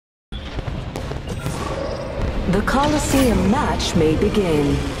The Colosseum match may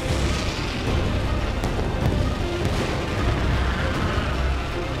begin.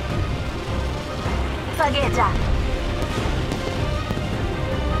 Spaghetti.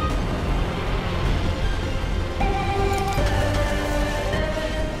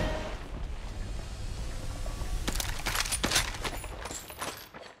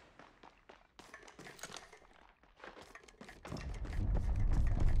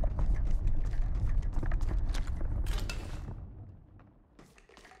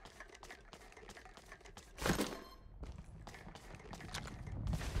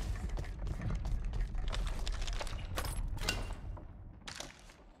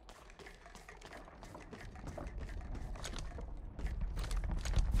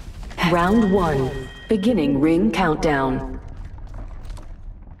 Round 1. Beginning ring countdown.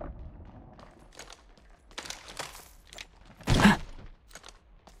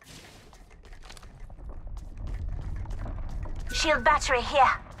 Shield battery here.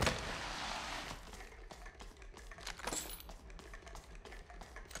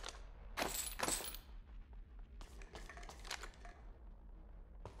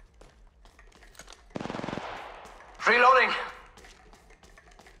 Reloading.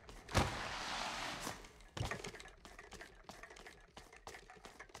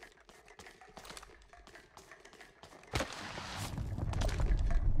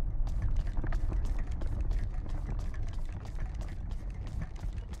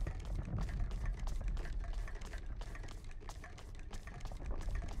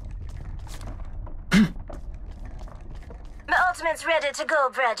 My ultimate's ready to go,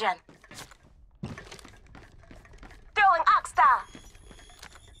 brethren. Throwing Oxstar.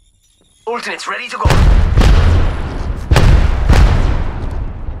 Ultimate's ready to go.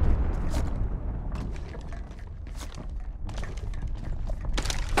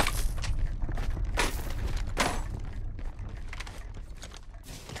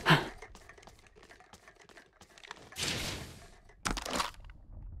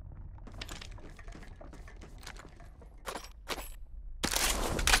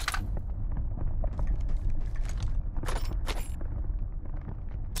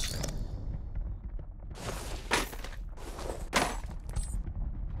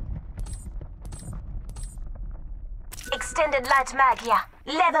 Extended light mag here.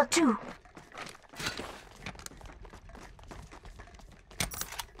 Level 2.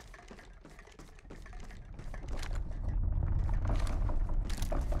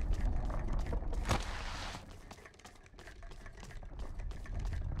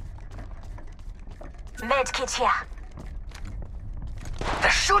 Med kit here.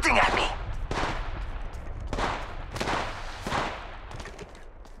 They're shooting at me.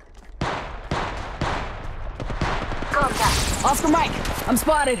 Oscar Mike, I'm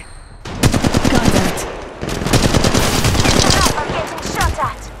spotted. Contact. Enough, I'm getting shot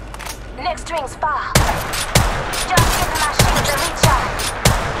at. Next ring's far. Just giving my shield a recharge.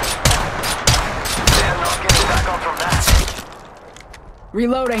 They're not getting back up from that.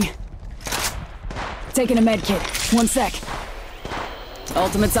 Reloading. Taking a med kit. 1 sec.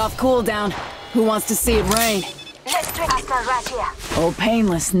 Ultimate's off cooldown. Who wants to see it rain? Next ring, I stand right here. Oh,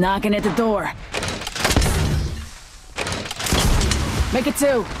 Painless knocking at the door. Make it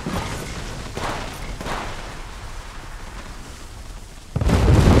 2.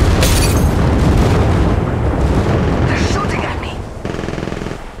 They're shooting at me.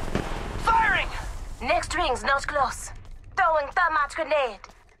 Firing! Next ring's not close. Throwing thermite grenade.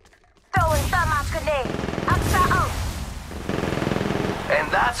 Throwing thermite grenade. Extra out.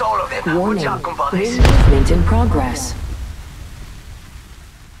 And that's all of them. Warning. Good job, compadres. Ring movement in progress.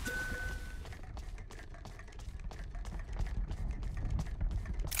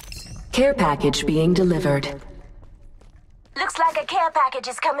 Care package being delivered. Looks like a care package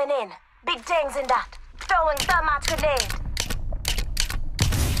is coming in. Big things in that. Throwing thermite grenade.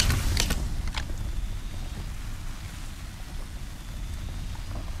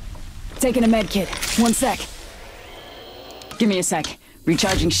 Taking a med kit. 1 sec. Give me a sec.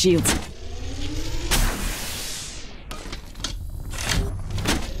 Recharging shields.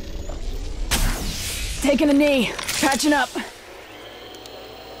 Taking a knee. Patching up.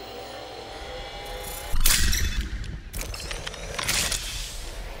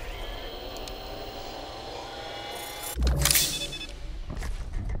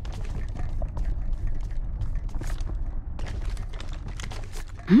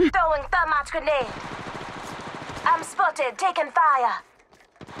 Throwing thermite grenade. I'm spotted, taking fire.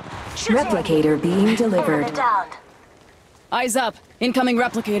 Shooting. Replicator being delivered. Enemy down. Eyes up. Incoming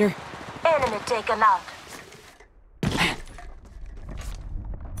replicator. Enemy taken out.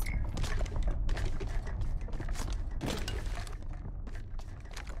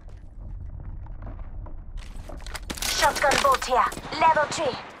 Shotgun bolt here. Level 3.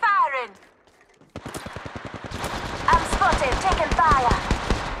 Firing. I'm spotted. Taking fire.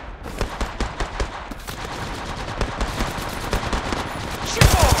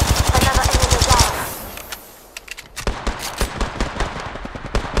 Shooting. Another enemy down.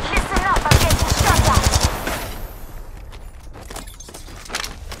 Listen up. I'm getting shot at.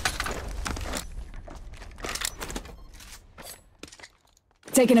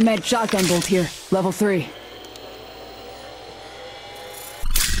 Taking a med shotgun bolt here. Level 3.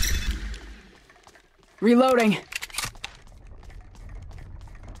 Reloading.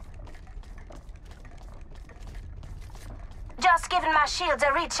 Just giving my shields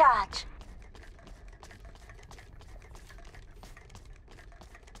a recharge.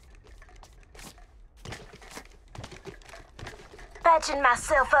 Patching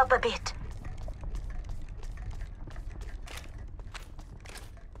myself up a bit.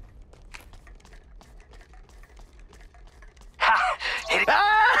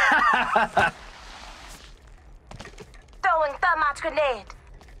 Throwing thermite grenade.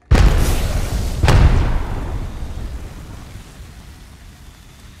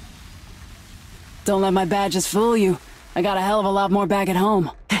 Don't let my badges fool you. I got a hell of a lot more back at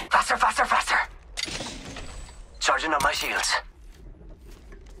home. Faster, faster, faster! Charging up my shields.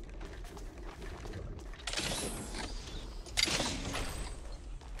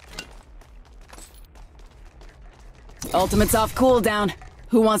 Ultimate's off cooldown.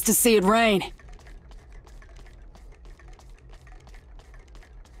 Who wants to see it rain?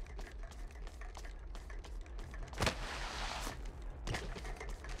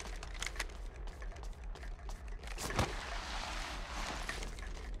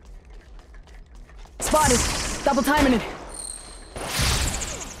 Spotted! Double timing it!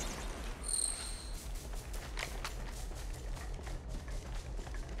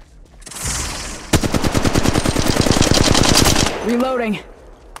 Reloading.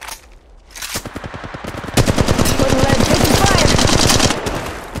 Putting lead, taking fire!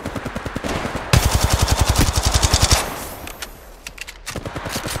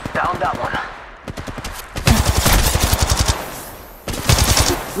 Down that one.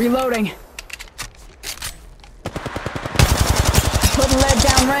 Reloading. Putting lead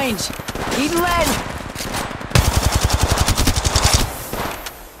downrange. Eating lead!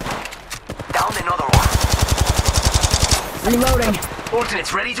 Down another one. Reloading.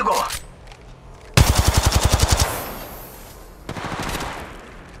 Alternates ready to go.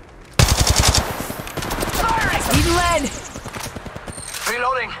 Firing! Eating lead!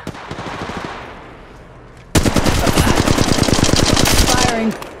 Reloading.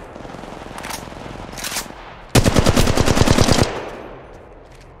 Firing.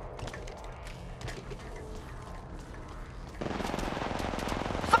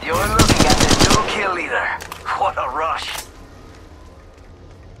 You're looking at the new kill leader. What a rush.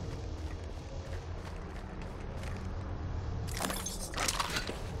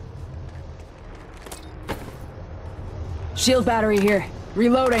 Shield battery here.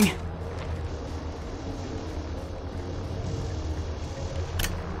 Reloading.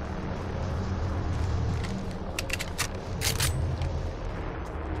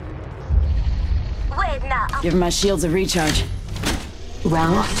 Wait now. Giving my shields a recharge.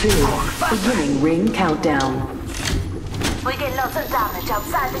 Round 2. Beginning ring countdown. We get lots of damage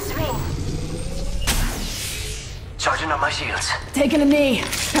outside this ring. Charging up my shields. Taking a knee.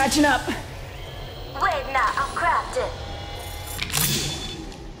 Patching up. Wait now, I'm cracked it.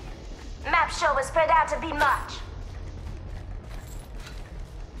 Map show was spread out to be much.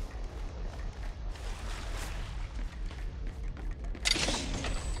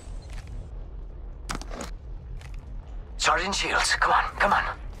 Charging shields. Come on, come on.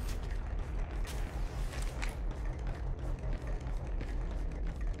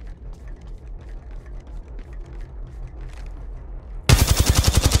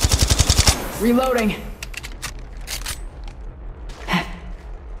 Reloading.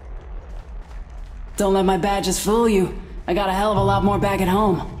 Don't let my badges fool you. I got a hell of a lot more back at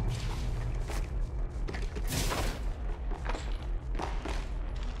home.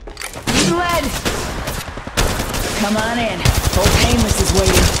 Need lead! Come on in. Old Painless is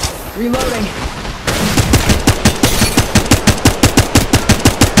waiting. Reloading.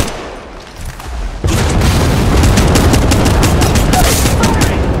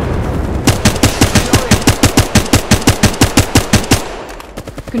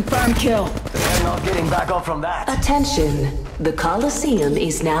 Confirmed kill. They're not getting back up from that. Attention. The Coliseum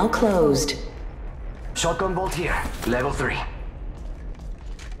is now closed. Shotgun bolt here. Level 3.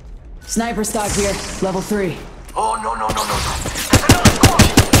 Sniper stock here. Level 3. Oh, no, no, no, no, no. There's another squad.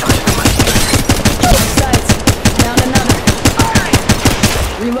 Charging up my shields. Both sides. Down another.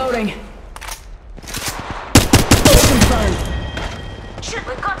 Reloading. Confirmed. Shoot,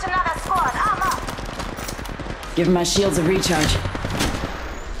 we've got another squad. Armor. Giving my shields a recharge.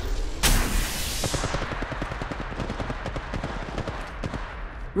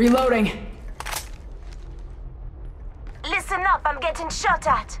 Reloading. Listen up, I'm getting shot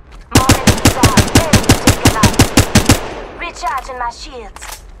at. More enemies out. Enemy taken out. Recharging my shields.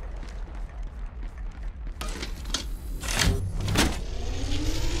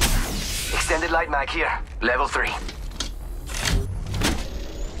 Extended light mag here. Level 3.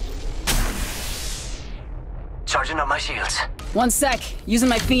 Charging up my shields. 1 sec. Using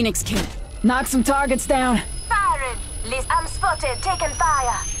my Phoenix kit. Knock some targets down. Firing. I'm spotted. Taking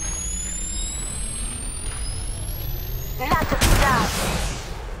fire. Knocked them down.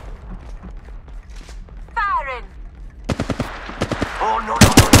 Firing. Oh, no.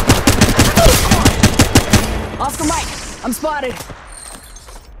 Oscar Mike, I'm spotted.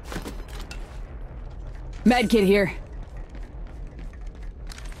 Medkit here.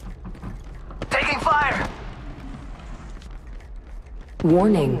 Taking fire.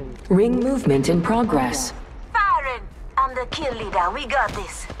 Warning. Ring movement in progress. Firing. I'm the kill leader. We got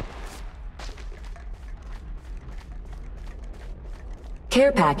this.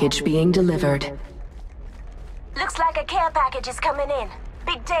 Care package being delivered. Looks like a care package is coming in.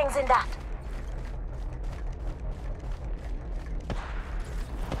 Big things in that.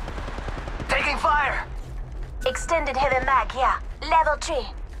 Taking fire. Extended heavy mag, yeah. Level 3.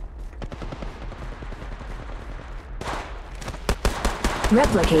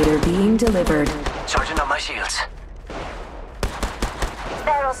 Replicator being delivered. Charging up my shields.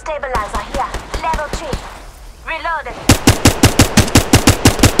 Barrel stabilizer here. Level 3. Reloaded.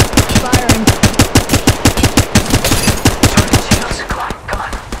 Firing. Charging shields. Come on.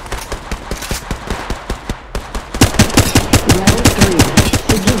 Level 3.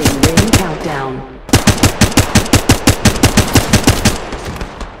 Beginning ring countdown.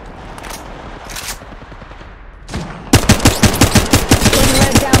 Putting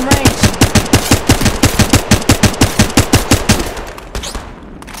lead down range.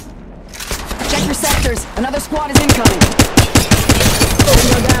 Check your sectors. Another squad is incoming.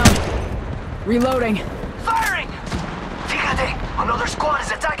 Window down. Reloading. Firing! Fíjate! Another squad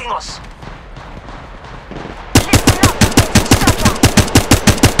is attacking us! Listen up, I'm getting shot at.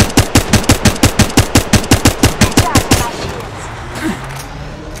 Recharging my shields.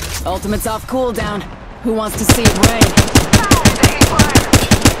 Ultimate's off cooldown. Who wants to see it rain? Taking fire!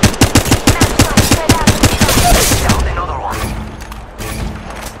 Match one straight out of the gun. Down another one.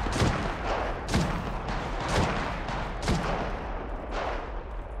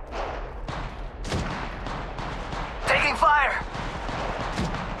 Taking fire!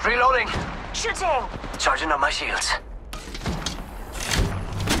 Reloading. Shooting. Charging up my shields.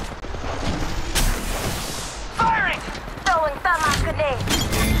 Firing! Throwing thermite grenade.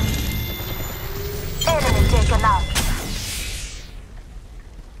 Enemy taken out.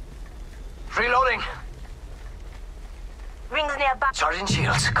 Reloading. Rings nearby. Charging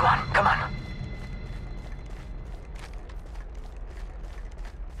shields. Come on.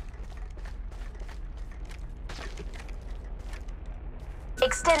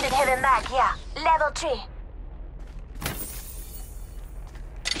 Extended heavy mag, yeah. Level 3.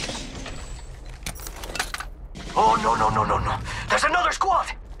 Oh, no. There's another squad!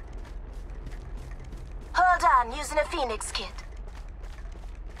 Hold on, using a Phoenix kit.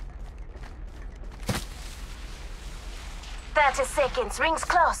 30 seconds, rings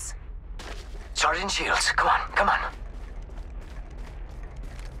close. Charging shields. Come on.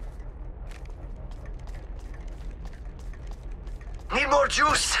 Need more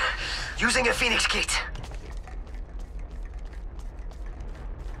juice. Using a Phoenix kit.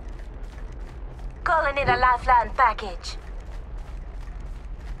 Calling it a lifeline package.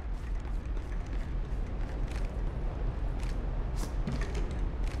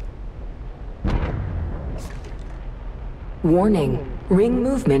 Warning. Ring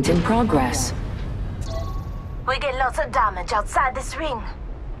movement in progress. We get lots of damage outside this ring.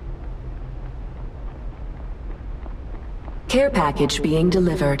 Care package being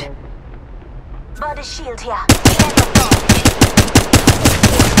delivered. Body shield here. Level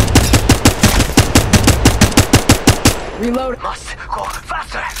 4. Reload. Must go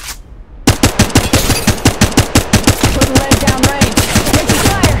faster. Putting lead down range. Taking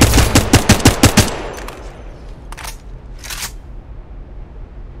fire.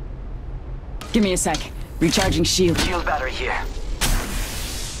 Give me a sec. Recharging shield. Shield battery here.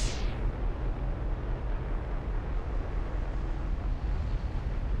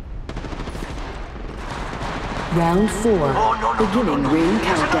 Round 4. Beginning ring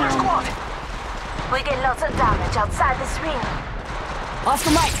There's another countdown. squad. We get lots of damage outside this ring.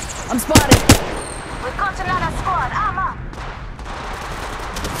 Oscar Mike, I'm spotted. We've got another squad. Arm up.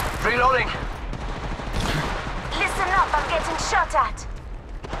 Reloading. Listen up, I'm getting shot at.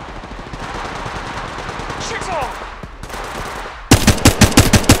 Shooting.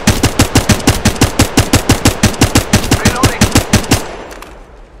 Reloading.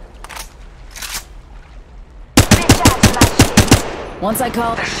 Recharging my shields. Once I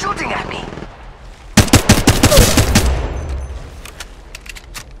call... They're shooting at me.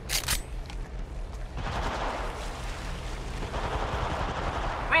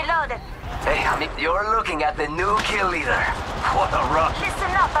 Reloaded. Hey, homie, you're looking at the new kill leader. What a rush.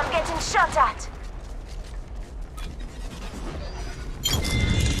 Listen up, I'm getting shot at.